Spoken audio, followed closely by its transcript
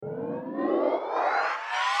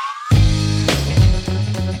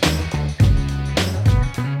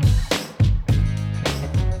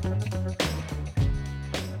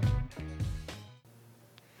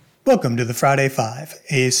Welcome to the Friday Five,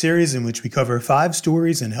 a series in which we cover 5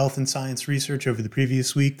 stories in health and science research over the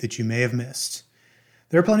previous week that you may have missed.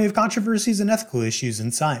 There are plenty of controversies and ethical issues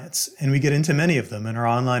in science, and we get into many of them in our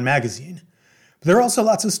online magazine. But there are also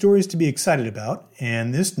lots of stories to be excited about,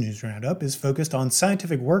 and this news roundup is focused on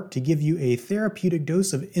scientific work to give you a therapeutic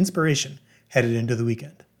dose of inspiration headed into the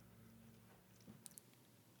weekend.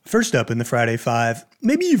 First up in the Friday Five,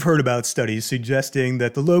 maybe you've heard about studies suggesting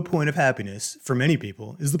that the low point of happiness for many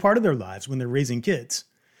people is the part of their lives when they're raising kids.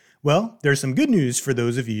 Well, there's some good news for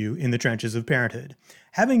those of you in the trenches of parenthood.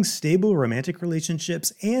 Having stable romantic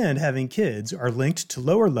relationships and having kids are linked to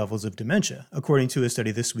lower levels of dementia, according to a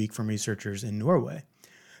study this week from researchers in Norway.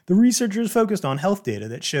 The researchers focused on health data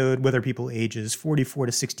that showed whether people ages 44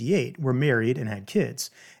 to 68 were married and had kids,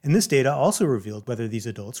 and this data also revealed whether these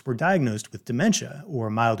adults were diagnosed with dementia or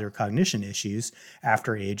milder cognition issues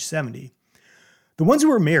after age 70. The ones who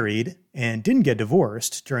were married and didn't get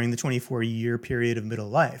divorced during the 24-year period of middle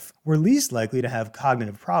life were least likely to have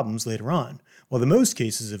cognitive problems later on, while the most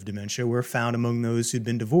cases of dementia were found among those who'd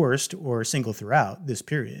been divorced or single throughout this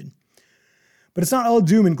period. But it's not all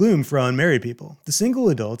doom and gloom for unmarried people. The single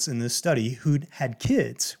adults in this study who'd had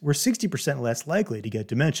kids were 60% less likely to get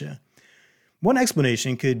dementia. One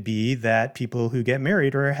explanation could be that people who get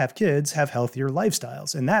married or have kids have healthier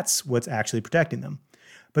lifestyles, and that's what's actually protecting them.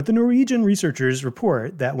 But the Norwegian researchers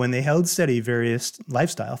report that when they held steady various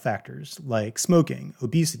lifestyle factors like smoking,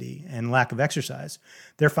 obesity, and lack of exercise,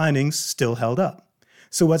 their findings still held up.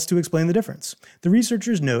 So what's to explain the difference? The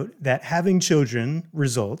researchers note that having children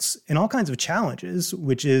results in all kinds of challenges,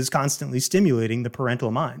 which is constantly stimulating the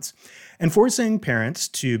parental minds and forcing parents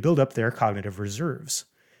to build up their cognitive reserves.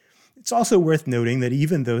 It's also worth noting that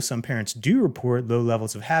even though some parents do report low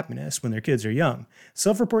levels of happiness when their kids are young,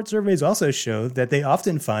 self-report surveys also show that they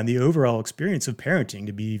often find the overall experience of parenting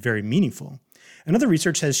to be very meaningful. And other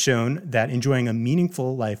research has shown that enjoying a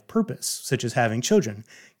meaningful life purpose, such as having children,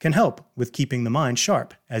 can help with keeping the mind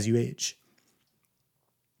sharp as you age.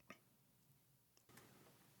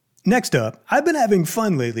 Next up, I've been having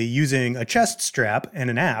fun lately using a chest strap and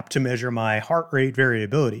an app to measure my heart rate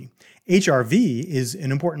variability. HRV is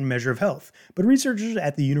an important measure of health, but researchers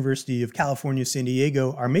at the University of California, San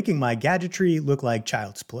Diego are making my gadgetry look like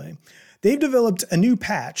child's play. They've developed a new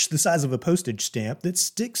patch the size of a postage stamp that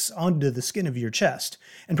sticks onto the skin of your chest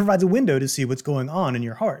and provides a window to see what's going on in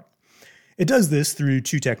your heart. It does this through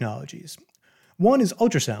 2 technologies. One is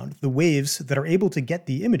ultrasound, the waves that are able to get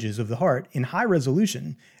the images of the heart in high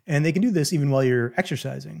resolution, and they can do this even while you're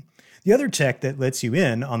exercising. The other tech that lets you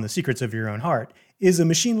in on the secrets of your own heart is a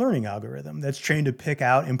machine learning algorithm that's trained to pick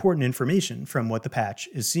out important information from what the patch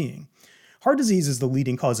is seeing. Heart disease is the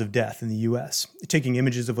leading cause of death in the U.S. Taking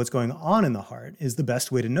images of what's going on in the heart is the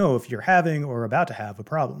best way to know if you're having or about to have a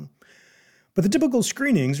problem. But the typical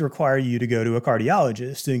screenings require you to go to a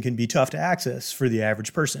cardiologist and can be tough to access for the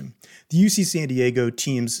average person. The UC San Diego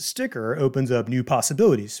team's sticker opens up new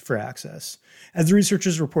possibilities for access. As the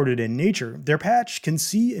researchers reported in Nature, their patch can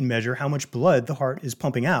see and measure how much blood the heart is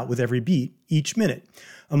pumping out with every beat each minute,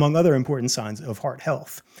 among other important signs of heart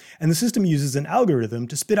health. And the system uses an algorithm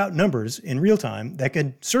to spit out numbers in real time that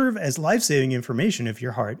can serve as life-saving information if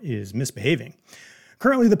your heart is misbehaving.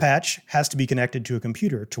 Currently, the patch has to be connected to a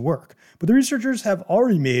computer to work, but the researchers have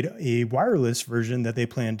already made a wireless version that they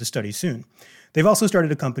plan to study soon. They've also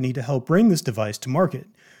started a company to help bring this device to market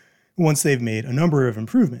once they've made a number of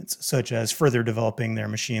improvements, such as further developing their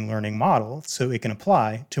machine learning model so it can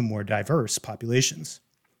apply to more diverse populations.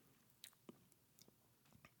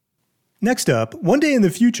 Next up, one day in the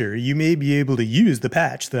future, you may be able to use the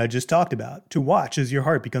patch that I just talked about to watch as your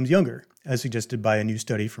heart becomes younger, as suggested by a new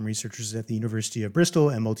study from researchers at the University of Bristol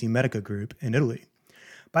and Multimedica Group in Italy.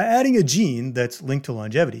 By adding a gene that's linked to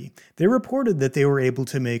longevity, they reported that they were able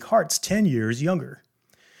to make hearts 10 years younger.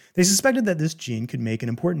 They suspected that this gene could make an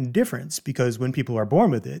important difference because when people are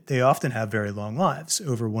born with it, they often have very long lives,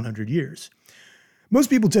 over 100 years.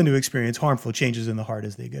 Most people tend to experience harmful changes in the heart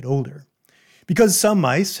as they get older. Because some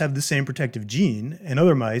mice have the same protective gene, and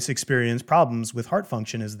other mice experience problems with heart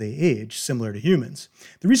function as they age, similar to humans,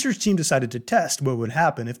 the research team decided to test what would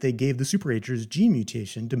happen if they gave the superagers gene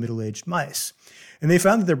mutation to middle-aged mice. And they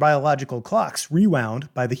found that their biological clocks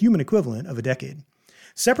rewound by the human equivalent of a decade.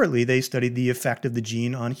 Separately, they studied the effect of the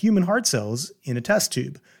gene on human heart cells in a test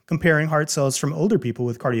tube, comparing heart cells from older people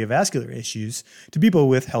with cardiovascular issues to people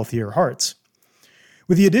with healthier hearts.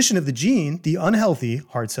 With the addition of the gene, the unhealthy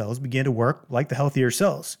heart cells began to work like the healthier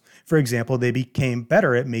cells. For example, they became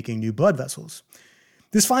better at making new blood vessels.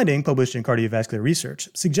 This finding, published in Cardiovascular Research,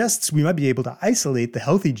 suggests we might be able to isolate the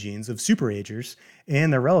healthy genes of superagers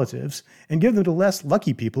and their relatives and give them to less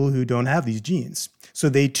lucky people who don't have these genes, so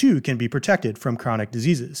they too can be protected from chronic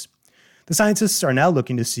diseases. The scientists are now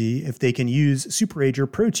looking to see if they can use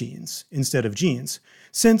superager proteins instead of genes,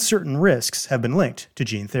 since certain risks have been linked to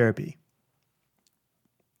gene therapy.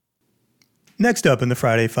 Next up in the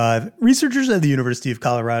Friday Five, researchers at the University of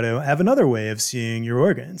Colorado have another way of seeing your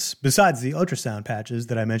organs, besides the ultrasound patches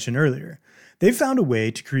that I mentioned earlier. They've found a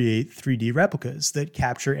way to create 3D replicas that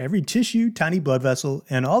capture every tissue, tiny blood vessel,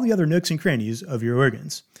 and all the other nooks and crannies of your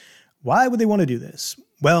organs. Why would they want to do this?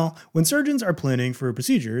 Well, when surgeons are planning for a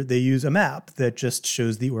procedure, they use a map that just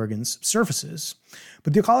shows the organ's surfaces.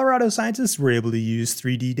 But the Colorado scientists were able to use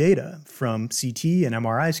 3D data from CT and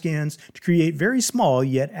MRI scans to create very small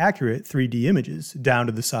yet accurate 3D images down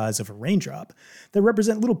to the size of a raindrop that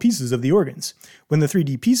represent little pieces of the organs. When the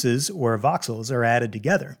 3D pieces, or voxels, are added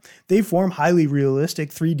together, they form highly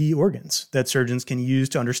realistic 3D organs that surgeons can use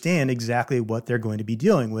to understand exactly what they're going to be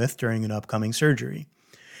dealing with during an upcoming surgery.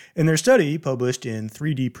 In their study, published in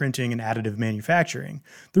 3D Printing and Additive Manufacturing,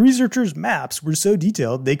 the researchers' maps were so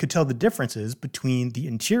detailed they could tell the differences between the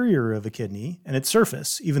interior of a kidney and its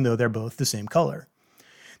surface, even though they're both the same color.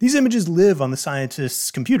 These images live on the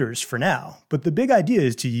scientists' computers for now, but the big idea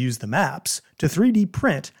is to use the maps to 3D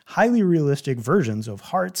print highly realistic versions of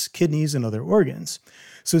hearts, kidneys, and other organs,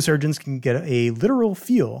 so surgeons can get a literal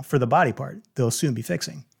feel for the body part they'll soon be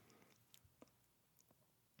fixing.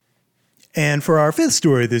 And for our fifth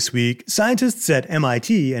story this week, scientists at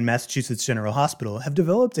MIT and Massachusetts General Hospital have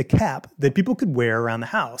developed a cap that people could wear around the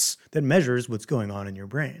house that measures what's going on in your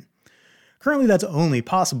brain. Currently, that's only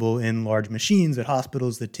possible in large machines at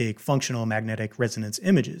hospitals that take functional magnetic resonance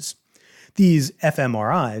images. These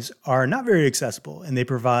fMRIs are not very accessible, and they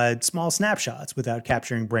provide small snapshots without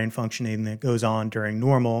capturing brain functioning that goes on during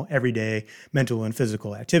normal, everyday mental and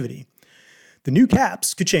physical activity. The new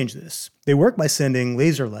caps could change this. They work by sending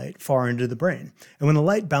laser light far into the brain, and when the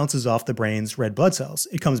light bounces off the brain's red blood cells,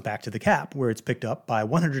 it comes back to the cap, where it's picked up by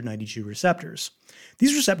 192 receptors.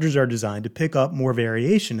 These receptors are designed to pick up more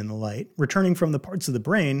variation in the light, returning from the parts of the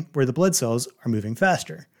brain where the blood cells are moving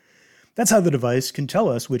faster. That's how the device can tell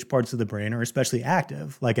us which parts of the brain are especially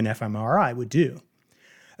active, like an fMRI would do.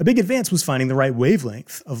 A big advance was finding the right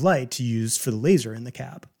wavelength of light to use for the laser in the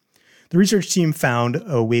cap. The research team found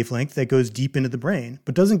a wavelength that goes deep into the brain,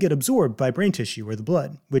 but doesn't get absorbed by brain tissue or the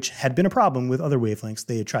blood, which had been a problem with other wavelengths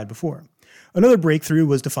they had tried before. Another breakthrough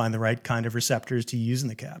was to find the right kind of receptors to use in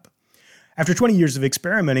the cap. After 20 years of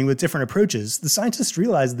experimenting with different approaches, the scientists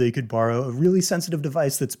realized they could borrow a really sensitive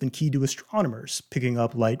device that's been key to astronomers, picking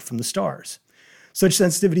up light from the stars. Such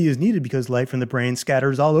sensitivity is needed because light from the brain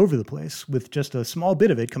scatters all over the place, with just a small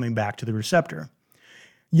bit of it coming back to the receptor.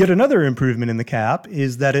 Yet another improvement in the cap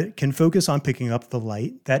is that it can focus on picking up the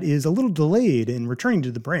light that is a little delayed in returning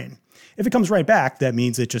to the brain. If it comes right back, that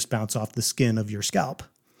means it just bounced off the skin of your scalp.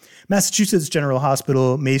 Massachusetts General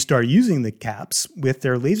Hospital may start using the caps with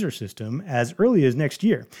their laser system as early as next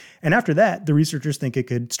year. And after that, the researchers think it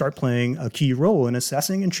could start playing a key role in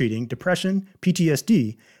assessing and treating depression,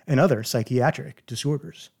 PTSD, and other psychiatric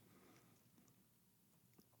disorders.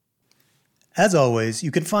 As always,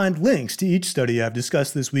 you can find links to each study I've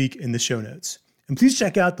discussed this week in the show notes. And please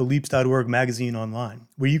check out the Leaps.org magazine online,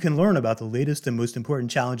 where you can learn about the latest and most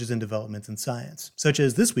important challenges and developments in science, such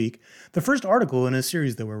as this week, the first article in a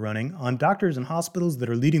series that we're running on doctors and hospitals that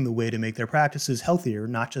are leading the way to make their practices healthier,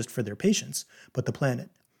 not just for their patients, but the planet.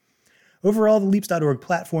 Overall, the Leaps.org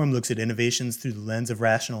platform looks at innovations through the lens of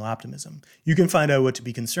rational optimism. You can find out what to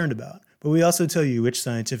be concerned about, but we also tell you which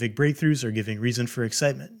scientific breakthroughs are giving reason for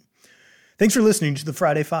excitement. Thanks for listening to the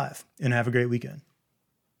Friday Five, and have a great weekend.